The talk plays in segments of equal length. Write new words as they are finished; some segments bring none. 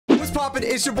What's poppin'?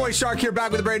 It's your boy Shark here,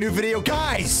 back with a brand new video.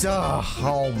 Guys,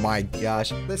 oh my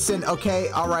gosh. Listen, okay,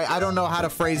 all right, I don't know how to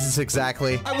phrase this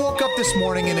exactly. I woke up this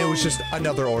morning and it was just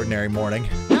another ordinary morning.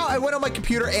 Now, I went on my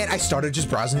computer and I started just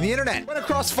browsing the internet. Went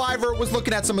across Fiverr, was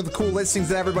looking at some of the cool listings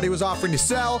that everybody was offering to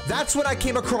sell. That's when I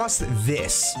came across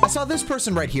this. I saw this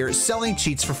person right here selling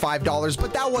cheats for $5,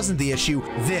 but that wasn't the issue.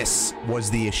 This was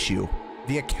the issue.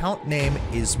 The account name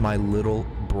is my little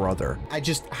brother.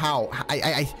 Now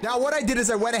what I did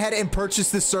is I went ahead and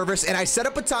purchased this service and I set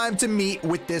up a time to meet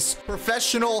with this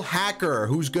professional hacker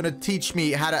who's gonna teach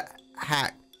me how to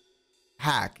hack,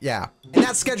 yeah. And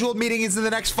that scheduled meeting is in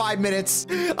the next 5 minutes.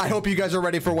 I hope you guys are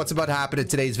ready for what's about to happen in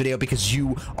today's video because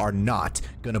you are not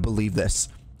gonna believe this.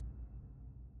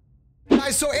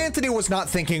 Guys, so Anthony was not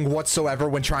thinking whatsoever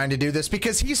when trying to do this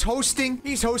because he's hosting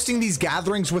these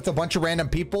gatherings with a bunch of random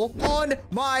people on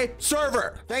my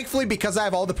server. Thankfully, because I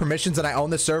have all the permissions and I own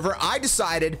the server, I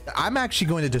decided I'm actually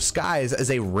going to disguise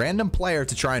as a random player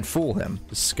to try and fool him.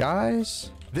 Disguise?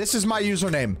 This is my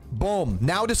username. Boom.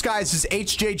 Now disguised as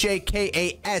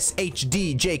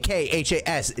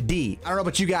HJJKASHDJKHASD. I don't know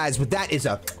about you guys, but that is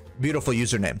a beautiful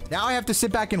username. Now I have to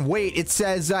sit back and wait. It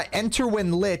says enter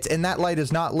when lit, and that light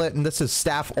is not lit, and this is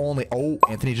staff only. Oh,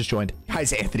 Anthony just joined.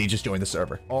 Guys, Anthony just joined the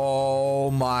server.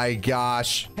 Oh my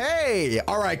gosh. Hey,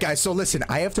 all right, guys. So listen,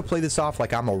 I have to play this off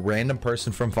like I'm a random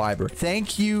person from Fiverr.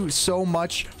 Thank you so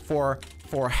much for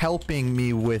helping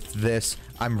me with this.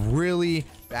 I'm really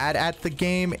bad at the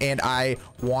game, and I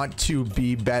want to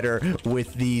be better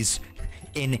with these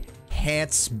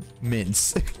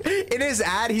enhancements. In his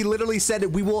ad, he literally said that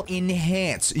we will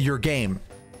enhance your game.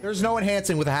 There's no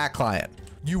enhancing with a hack client.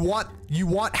 You want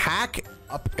hack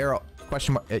up arrow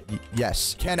question mark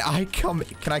yes. Can I come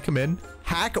in?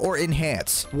 Hack or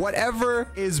enhance? Whatever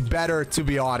is better, to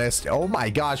be honest. Oh my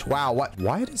gosh, wow.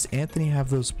 Why does Anthony have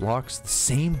those blocks? The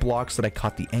same blocks that I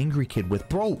caught the angry kid with.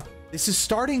 Bro, this is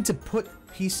starting to put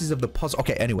pieces of the puzzle.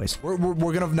 Okay, anyways, we're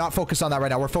gonna not focus on that right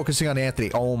now. We're focusing on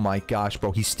Anthony. Oh my gosh,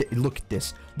 bro, look at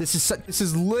this. This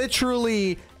is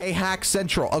literally a hack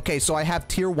central. Okay, so I have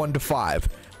tier 1 to 5.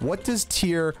 What does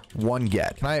tier 1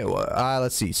 get? Can I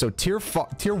let's see. So tier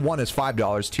 1 is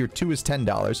 $5, tier 2 is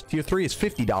 $10, tier 3 is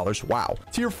 $50. Wow.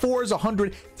 Tier 4 is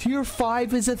 $100, tier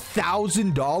 5 is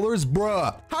 $1,000,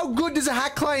 bruh. How good does a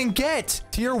hack client get?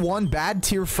 Tier 1 bad,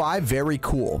 tier 5 very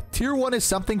cool. Tier 1 is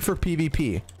something for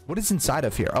PvP. What is inside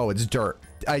of here? Oh, it's dirt.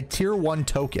 A tier 1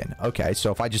 token. Okay,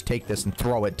 so if I just take this and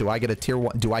throw it, do I get a tier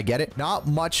 1? Do I get it? Not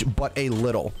much, but a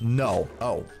little. No.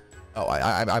 Oh,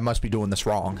 I must be doing this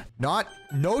wrong.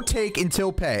 No take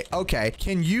until pay. Okay,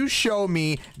 can you show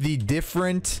me the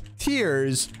different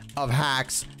tiers of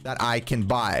hacks that I can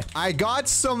buy? I got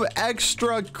some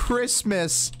extra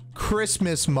Christmas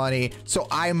money, so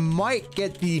I might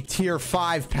get the tier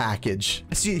 5 package.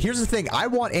 See, here's the thing. I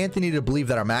want Anthony to believe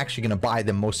that I'm actually gonna buy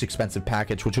the most expensive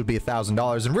package, which would be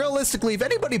 $1,000. And realistically, if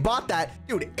anybody bought that,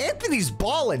 dude, Anthony's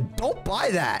balling. Don't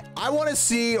buy that. I want to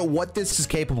see what this is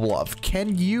capable of.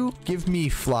 Can you give me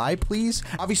fly, please?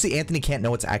 Obviously, Anthony can't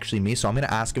know it's actually me, so I'm gonna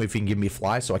ask him if he can give me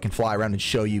fly so I can fly around and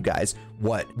show you guys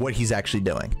what he's actually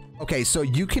doing. Okay, so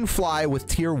you can fly with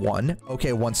tier 1.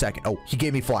 Okay, 1 second. Oh, he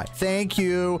gave me fly. Thank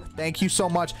you. Thank you so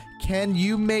much. Can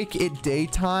you make it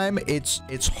daytime?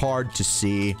 It's hard to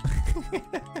see.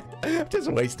 I'm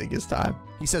just wasting his time.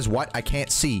 He says, what? I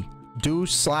can't see.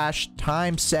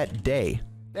 Do/time set day.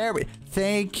 There we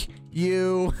thank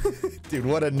you. Dude,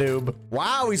 what a noob.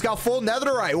 Wow, he's got full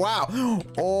netherite. Wow.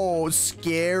 Oh,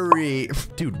 scary.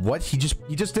 Dude, what? He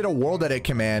just did a world edit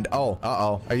command. Oh,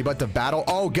 uh-oh. Are you about to battle?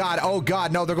 Oh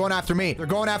god, no, they're going after me. They're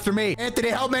going after me. Anthony,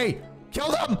 help me.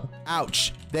 Kill them.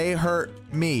 Ouch. They hurt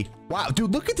me. Wow,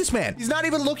 dude, look at this man. He's not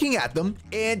even looking at them,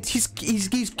 and he's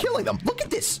killing them. Look at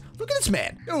this. Look at this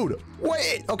man. Dude,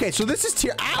 wait. Okay, so this is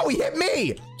tier... Ow, he hit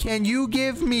me. Can you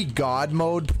give me God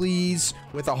mode, please?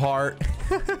 With a heart.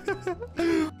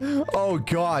 Oh,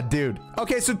 God, dude.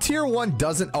 Okay, so tier 1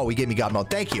 doesn't... Oh, he gave me God mode.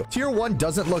 Thank you. Tier 1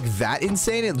 doesn't look that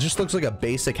insane. It just looks like a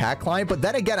basic hack client. But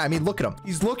then again, I mean, look at him.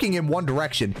 He's looking in one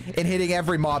direction and hitting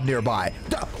every mob nearby.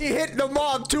 He hit the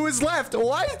mob to his left.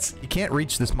 What? You can't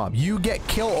reach this mob. You get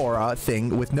kill aura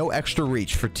thing with no extra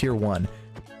reach for tier 1.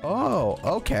 Oh,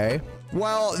 okay.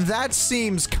 Well, that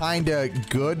seems kind of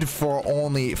good for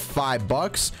only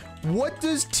 $5. What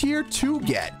does tier 2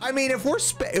 get? I mean, if we're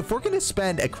gonna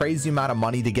spend a crazy amount of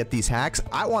money to get these hacks,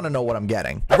 I want to know what I'm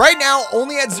getting. Right now,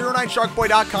 only at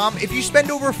 09sharkboy.com, if you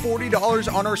spend over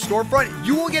 $40 on our storefront,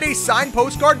 you will get a signed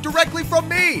postcard directly from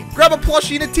me. Grab a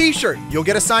plushie and a t-shirt, you'll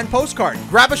get a signed postcard.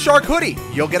 Grab a shark hoodie,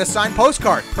 you'll get a signed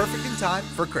postcard. Perfect in time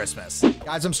for Christmas.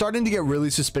 Guys, I'm starting to get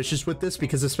really suspicious with this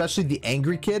because especially the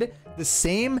angry kid, the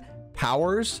same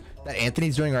powers that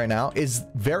Anthony's doing right now is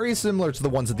very similar to the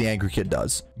ones that the Angry Kid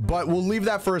does. But we'll leave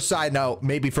that for a side note,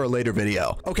 maybe for a later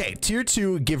video. Okay, tier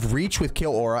 2, give reach with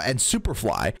Kill Aura and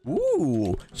Superfly.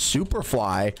 Ooh,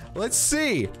 Superfly. Let's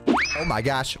see. Oh my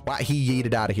gosh. Wow, he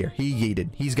yeeted out of here. He yeeted.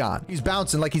 He's gone. He's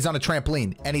bouncing like he's on a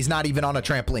trampoline, and he's not even on a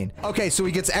trampoline. Okay, so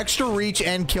he gets extra reach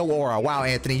and Kill Aura. Wow,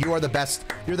 Anthony, you are the best.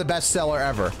 You're the best seller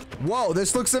ever. Whoa,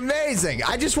 this looks amazing.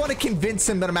 I just want to convince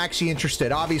him that I'm actually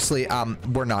interested. Obviously,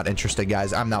 we're not interested,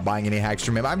 guys. I'm not buying any hacks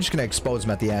from him. I'm just going to expose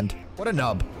him at the end. What a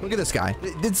nub. Look at this guy.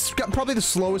 It's probably the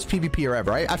slowest PvPer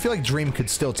ever. I feel like Dream could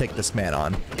still take this man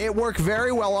on. It worked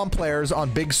very well on players on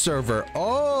big server.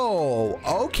 Oh,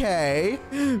 okay.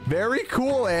 Very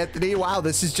cool, Anthony. Wow,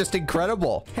 this is just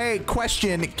incredible. Hey,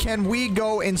 question. Can we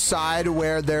go inside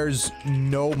where there's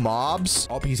no mobs?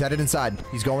 Oh, he's headed inside.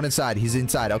 He's going inside. He's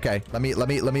inside. Okay. Let me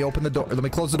open the door. Let me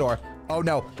close the door. Oh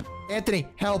no. Anthony,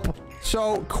 help.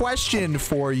 So, question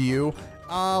for you.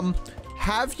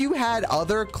 Have you had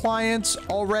other clients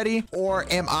already, or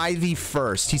am I the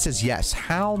first? He says yes.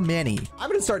 How many? I'm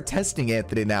gonna start testing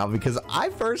Anthony now, because I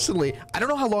don't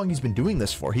know how long he's been doing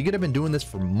this for. He could have been doing this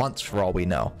for months for all we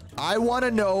know. I want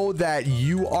to know that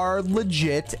you are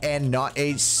legit and not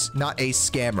a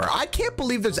scammer. I can't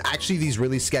believe there's actually these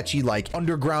really sketchy, like,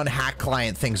 underground hack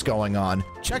client things going on.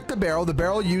 Check the barrel. The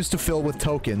barrel used to fill with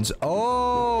tokens.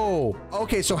 Oh,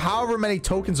 okay. So however many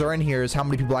tokens are in here is how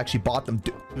many people actually bought them.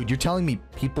 Dude, you're telling me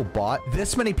people bought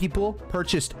this many people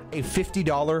purchased a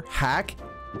 $50 hack?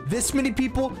 This many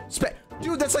people spent.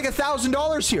 Dude, that's like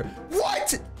 $1,000 here.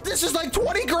 What? This is like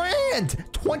 20 grand.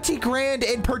 20 grand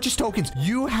in purchase tokens.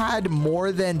 You had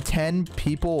more than 10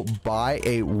 people buy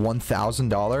a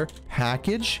 $1,000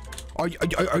 package? Are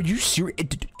you serious?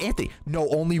 Anthony, no,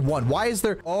 only one. Why is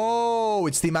there? Oh,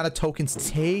 it's the amount of tokens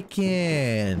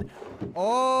taken.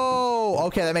 Oh,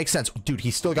 okay, that makes sense. Dude,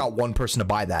 he still got one person to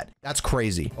buy that. That's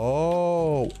crazy.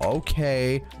 Oh,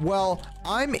 okay. Well,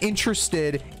 I'm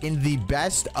interested in the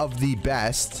best of the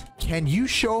best. Can you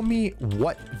show me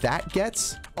what that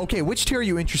gets? Okay, which tier are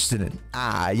you interested in?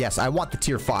 Ah, yes, I want the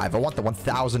tier 5. I want the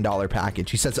 $1,000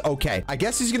 package. He says, okay, I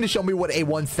guess he's going to show me what a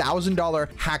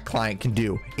 $1,000 hack client can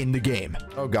do in the game.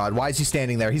 Oh God, why is he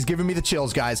standing there? He's giving me the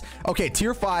chills, guys. Okay,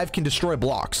 tier 5 can destroy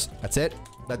blocks. That's it.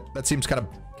 That seems kind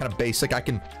of basic. I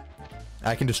can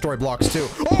destroy blocks too.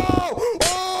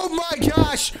 Oh my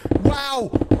gosh. Wow.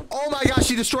 Oh my gosh,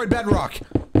 he destroyed bedrock.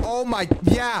 Oh my,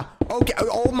 yeah. Okay.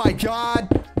 Oh my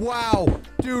God. Wow.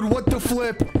 Dude, what the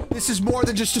flip? This is more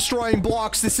than just destroying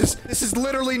blocks. This is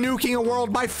literally nuking a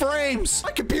world. My frames.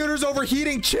 My computer's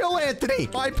overheating. Chill, Anthony.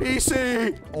 My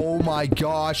PC. Oh my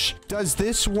gosh. Does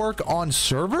this work on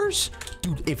servers?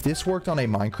 Dude, if this worked on a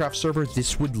Minecraft server,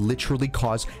 this would literally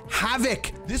cause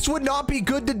havoc. This would not be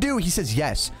good to do. He says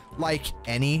yes. Like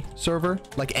any server,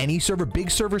 big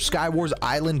server, Skywars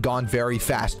Island gone very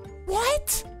fast.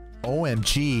 What?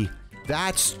 OMG.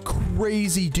 That's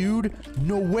crazy, dude.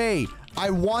 No way. I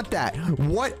want that.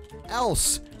 What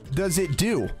else does it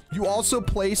do? You also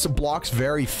place blocks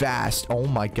very fast. Oh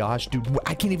my gosh, dude.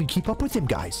 I can't even keep up with him,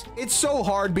 guys. It's so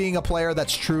hard being a player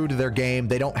that's true to their game.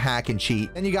 They don't hack and cheat.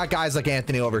 And you got guys like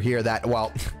Anthony over here that,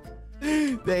 well,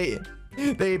 they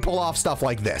pull off stuff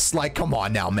like this. Like, come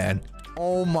on now, man.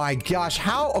 Oh my gosh.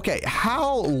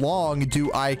 How long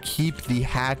do I keep the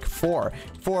hack for?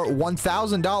 For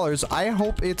 $1,000, I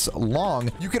hope it's long.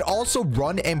 You could also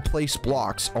run and place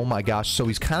blocks. Oh my gosh. So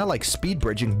he's kind of like speed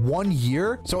bridging 1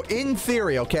 year. So in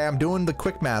theory, okay, I'm doing the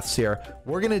quick maths here.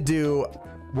 We're gonna do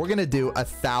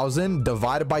 1,000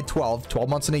 divided by 12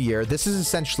 months in a year. This is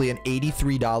essentially an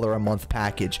 $83 a month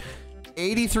package.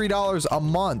 $83 a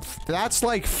month. That's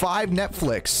like 5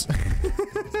 Netflix.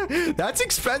 That's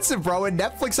expensive, bro. And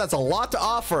Netflix has a lot to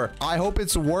offer. I hope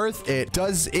it's worth it.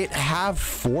 Does it have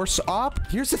force op?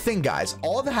 Here's the thing, guys.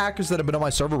 All the hackers that have been on my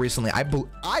server recently, I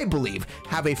believe,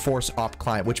 have a force op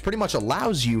client, which pretty much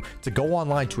allows you to go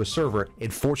online to a server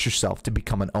and force yourself to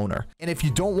become an owner. And if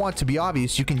you don't want to be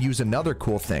obvious, you can use another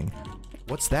cool thing.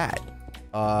 What's that?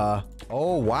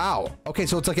 Oh, wow. Okay,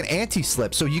 so it's like an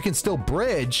anti-slip, so you can still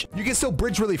bridge. You can still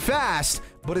bridge really fast,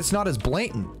 but it's not as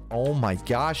blatant. Oh my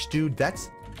gosh, dude, that's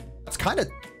kind of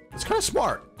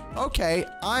smart. Okay,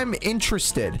 I'm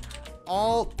interested.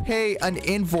 I'll pay an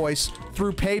invoice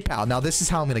through PayPal. Now, this is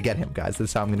how I'm gonna get him, guys. This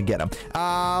is how I'm gonna get him.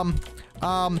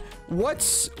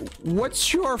 What's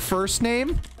your first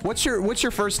name? What's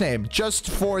your first name? Just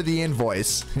for the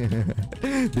invoice.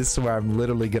 This is where I'm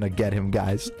literally gonna get him,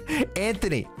 guys.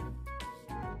 Anthony.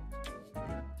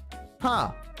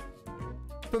 Huh.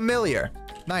 Familiar.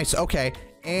 Nice. Okay.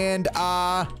 And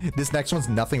this next one's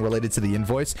nothing related to the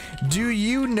invoice. Do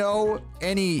you know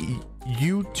any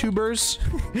YouTubers?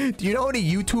 Do you know any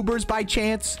YouTubers by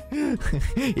chance?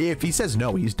 If he says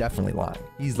no, he's definitely lying.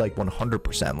 He's like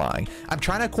 100% lying. I'm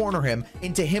trying to corner him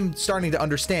into him starting to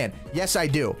understand. Yes, I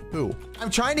do. Who? I'm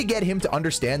trying to get him to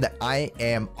understand that I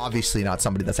am obviously not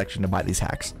somebody that's actually gonna buy these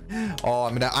hacks. Oh,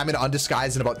 I'm gonna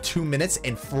undisguise in about 2 minutes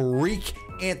and freak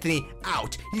Anthony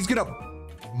out. He's gonna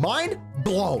mind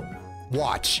blown.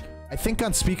 Watch. I think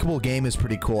Unspeakable Game is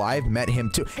pretty cool. I've met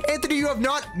him too. Anthony, you have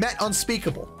not met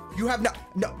Unspeakable. You have not.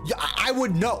 No, I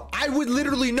would know. I would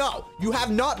literally know. You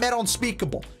have not met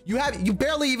Unspeakable. You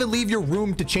barely even leave your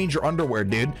room to change your underwear,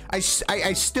 dude. I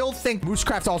still think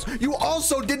Moosecraft also. You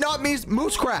also did not meet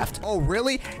Moosecraft. Oh,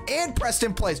 really? And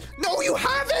Preston Plays. No, you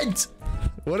haven't.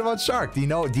 What about Shark? Do you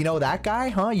know that guy?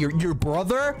 Huh? Your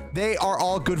brother? They are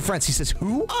all good friends. He says,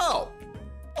 who? Oh,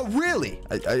 really?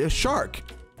 A Shark.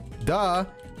 Duh.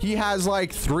 He has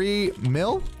like 3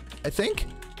 mil, I think.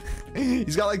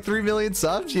 He's got like 3 million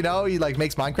subs, you know? He like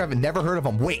makes Minecraft and never heard of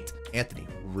him. Wait, Anthony,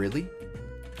 really?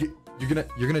 You're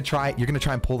gonna try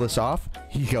and pull this off?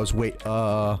 He goes, wait,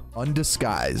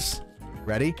 undisguise.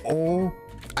 Ready? Oh,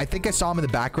 I think I saw him in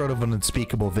the background of an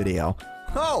Unspeakable video.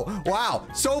 Oh, wow,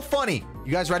 so funny.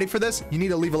 You guys ready for this? You need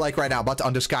to leave a like right now. I'm about to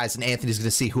undisguise and Anthony's gonna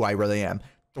see who I really am.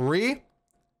 3,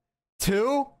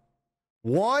 2,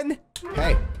 1.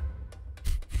 Hey.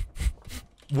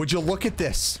 Would you look at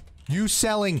this? You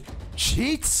selling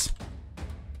cheats?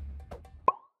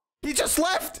 He just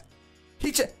left.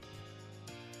 He just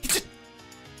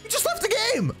left the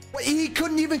game. He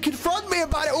couldn't even confront me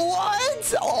about it.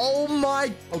 What? Oh my.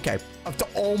 Okay.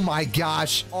 Oh my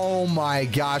gosh. Oh my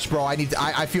gosh, bro.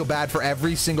 I feel bad for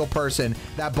every single person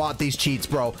that bought these cheats,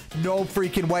 bro. No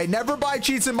freaking way. Never buy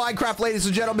cheats in Minecraft, ladies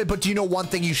and gentlemen. But do you know one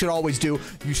thing you should always do?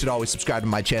 You should always subscribe to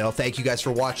my channel. Thank you guys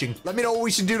for watching. Let me know what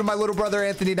we should do to my little brother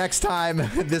Anthony next time.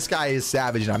 This guy is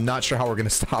savage, and I'm not sure how we're gonna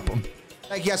stop him.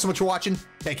 Thank you guys so much for watching.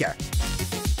 Take care.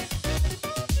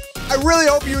 I really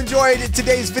hope you enjoyed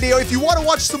today's video. If you want to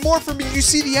watch some more from me, you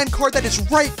see the end card that is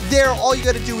right there. All you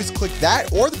got to do is click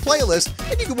that or the playlist,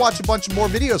 and you can watch a bunch of more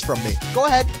videos from me. Go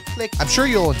ahead, click. I'm sure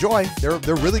you'll enjoy.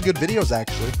 They're really good videos,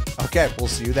 actually. Okay, we'll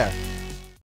see you there.